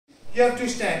You have to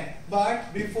stand.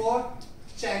 But before,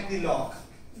 check the lock.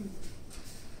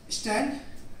 Stand.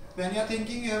 When you are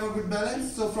thinking you have a good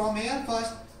balance. So from here,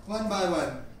 first, one by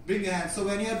one, bring your hands. So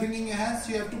when you are bringing your hands,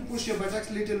 you have to push your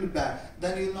buttocks little bit back.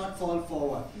 Then you will not fall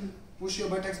forward. Push your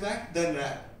buttocks back, then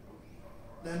wrap.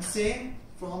 Then same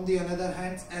from the another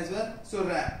hands as well. So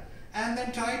wrap. And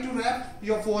then try to wrap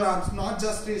your forearms, not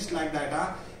just wrist like that.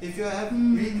 Huh? If you have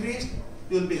weak wrist,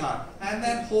 you will be hard. And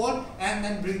then hold and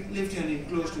then lift your knee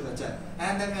close to the chest.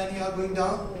 And then when you are going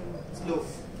down, slow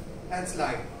and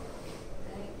slide.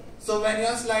 So when you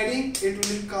are sliding, it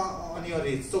will come on your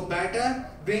wrist. So better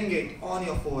bring it on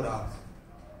your forearms.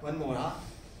 One more, huh?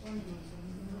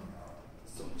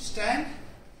 So stand.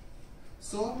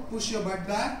 So push your butt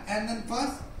back and then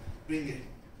first bring it.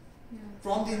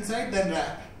 From the inside, then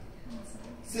wrap.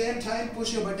 Same time,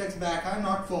 push your buttocks back, huh?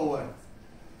 Not forward.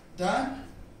 Done.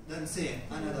 Then same,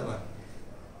 another one.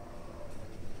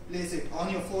 Place it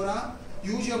on your forearm.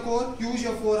 Use your core, use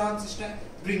your forearms stand.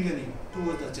 Bring your knee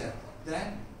towards the chest.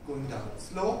 Then going down.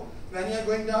 Slow. When you are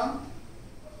going down,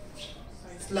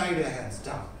 slide your hands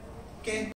down. Okay.